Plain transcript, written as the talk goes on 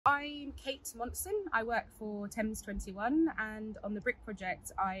I'm Kate Monson. I work for Thames21, and on the BRIC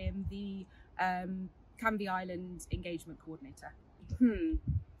project I am the Canvey Island Engagement Coordinator.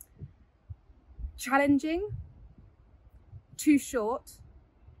 Challenging, too short,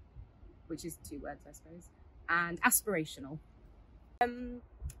 which is 2 words I suppose, and aspirational.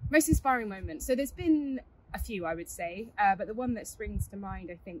 Most inspiring moment. So there's been a few, I would say, but the one that springs to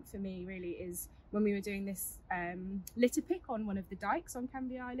mind, I think, for me really is when we were doing this litter pick on one of the dikes on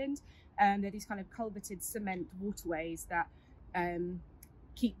Canvey Island. There are these kind of culverted cement waterways that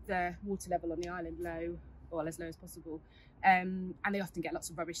keep the water level on the island low, or as low as possible. And they often get lots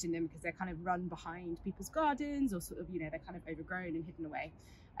of rubbish in them because they're kind of run behind people's gardens, or sort of, you know, they're kind of overgrown and hidden away.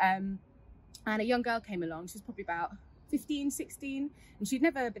 And a young girl came along. She was probably about 15, 16, and she'd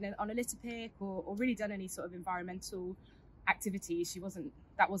never been on a litter pick or really done any sort of environmental activities.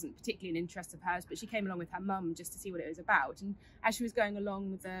 That wasn't particularly an interest of hers, but she came along with her mum just to see what it was about. And as she was going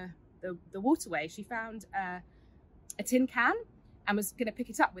along the waterway, she found a tin can and was going to pick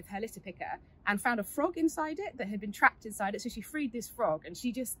it up with her litter picker, and found a frog inside it that had been trapped inside it. So she freed this frog, and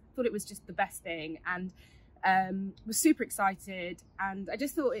she just thought it was just the best thing, and was super excited. And I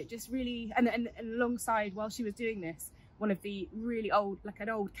just thought it just really, and alongside, while she was doing this, one of the really old, like an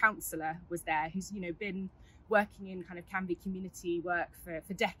old counsellor was there, who's, you know, been working in kind of Canvey community work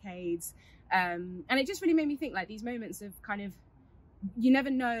for decades. And it just really made me think, like, these moments of kind of, you never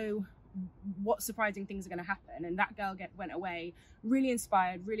know what surprising things are going to happen. And that girl went away really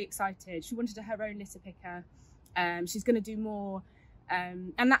inspired, really excited. She wanted her own litter picker. She's going to do more.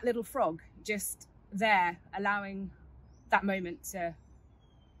 And that little frog just there, allowing that moment to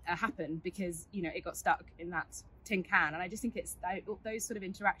happen, because, you know, it got stuck in that tin can. And I just think it's those sort of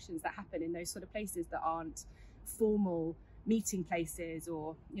interactions that happen in those sort of places that aren't formal meeting places,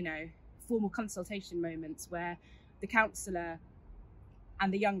 or, you know, formal consultation moments, where the counsellor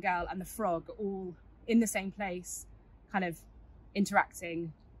and the young girl and the frog are all in the same place, kind of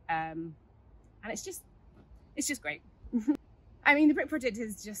interacting, and it's just great. I mean, the BRIC project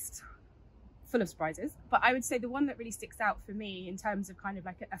is just full of surprises, but I would say the one that really sticks out for me in terms of kind of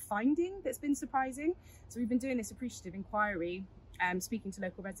like a finding that's been surprising. So we've been doing this appreciative inquiry, speaking to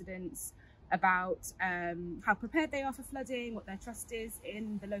local residents about how prepared they are for flooding, what their trust is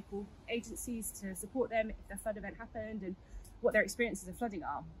in the local agencies to support them if a flood event happened, and what their experiences of flooding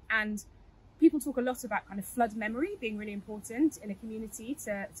are. And people talk a lot about kind of flood memory being really important in a community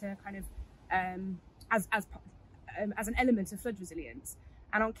to kind of as an element of flood resilience.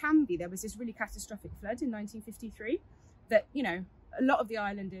 And on Canvey, there was this really catastrophic flood in 1953 that, you know, a lot of the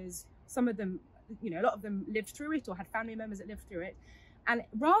islanders, some of them, you know, a lot of them lived through it or had family members that lived through it. And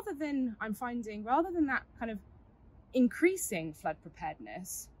rather than that kind of increasing flood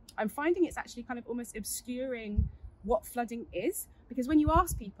preparedness, I'm finding it's actually kind of almost obscuring what flooding is. Because when you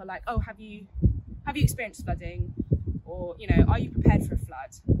ask people, like, oh, have you experienced flooding, or, you know, are you prepared for a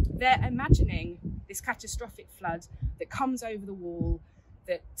flood, they're imagining this catastrophic flood that comes over the wall,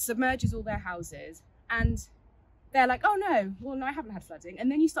 that submerges all their houses, and they're like, oh no, well no, I haven't had flooding.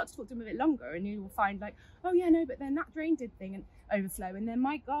 And then you start to talk to them a bit longer, and you will find, like, oh yeah, no, but then that drain did thing and overflow, and then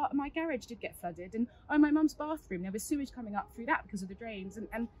my garage did get flooded, and oh, my mum's bathroom, there was sewage coming up through that because of the drains,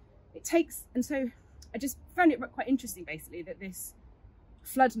 and it takes, and so I just found it quite interesting, basically, that this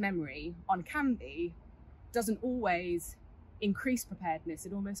flood memory on Canvey doesn't always increase preparedness.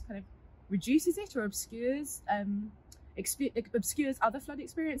 It almost kind of reduces it, or obscures other flood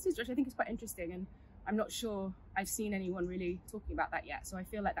experiences, which I think is quite interesting. And I'm not sure I've seen anyone really talking about that yet. So I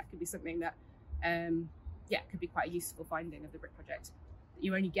feel like that could be something that, yeah, could be quite a useful finding of the BRIC project, that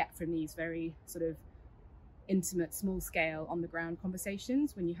you only get from these very sort of intimate, small scale, on the ground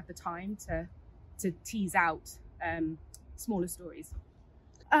conversations, when you have the time to tease out smaller stories.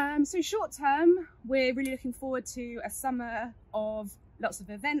 So short term, we're really looking forward to a summer of lots of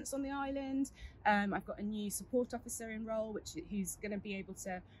events on the island. I've got a new support officer in role, who's going to be able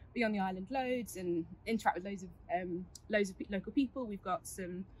to be on the island loads and interact with loads of local people. We've got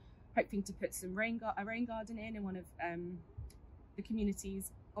hoping to put a rain garden in one of the communities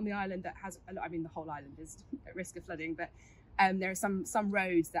on the island that has a lot. I mean, the whole island is at risk of flooding, but there are some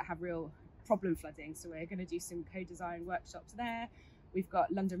roads that have real problem flooding, so we're going to do some co-design workshops there. We've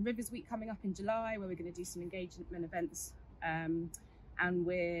got London Rivers Week coming up in July, where we're going to do some engagement events, and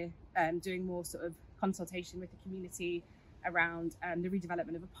we're doing more sort of consultation with the community around the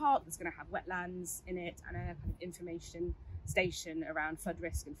redevelopment of a park that's going to have wetlands in it, and a kind of information station around flood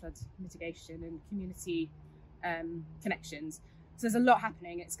risk and flood mitigation and community connections. So there's a lot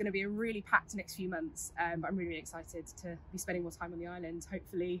happening. It's going to be a really packed next few months, but I'm really excited to be spending more time on the island,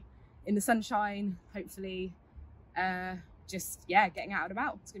 hopefully in the sunshine, hopefully just, yeah, getting out and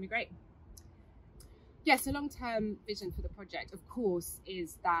about. It's gonna be great. Yeah, so long-term vision for the project, of course,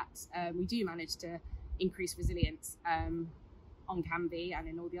 is that we do manage to increase resilience on Canvey and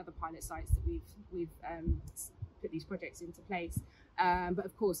in all the other pilot sites that we've put these projects into place. But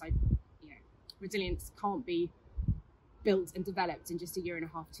of course, resilience can't be built and developed in just a year and a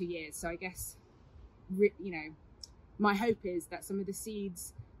half, 2 years. So I guess, my hope is that some of the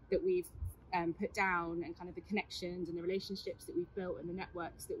seeds that we've put down and kind of the connections and the relationships that we've built and the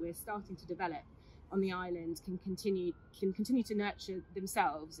networks that we're starting to develop on the island can continue to nurture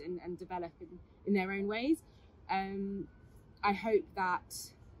themselves and develop in their own ways. I hope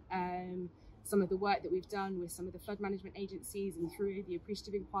that some of the work that we've done with some of the flood management agencies and through the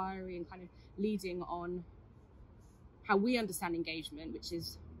appreciative inquiry and kind of leading on how we understand engagement, which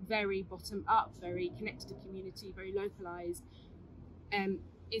is very bottom up, very connected to community, very localized,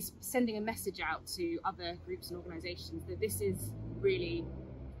 is sending a message out to other groups and organizations that this is really,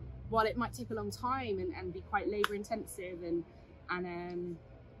 while it might take a long time and be quite labor intensive and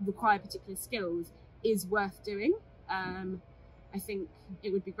require particular skills, is worth doing. I think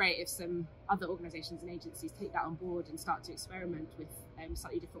it would be great if some other organisations and agencies take that on board and start to experiment with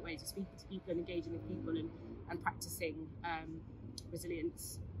slightly different ways of speaking to people and engaging with people and practising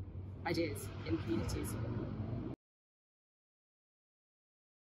resilience ideas in communities.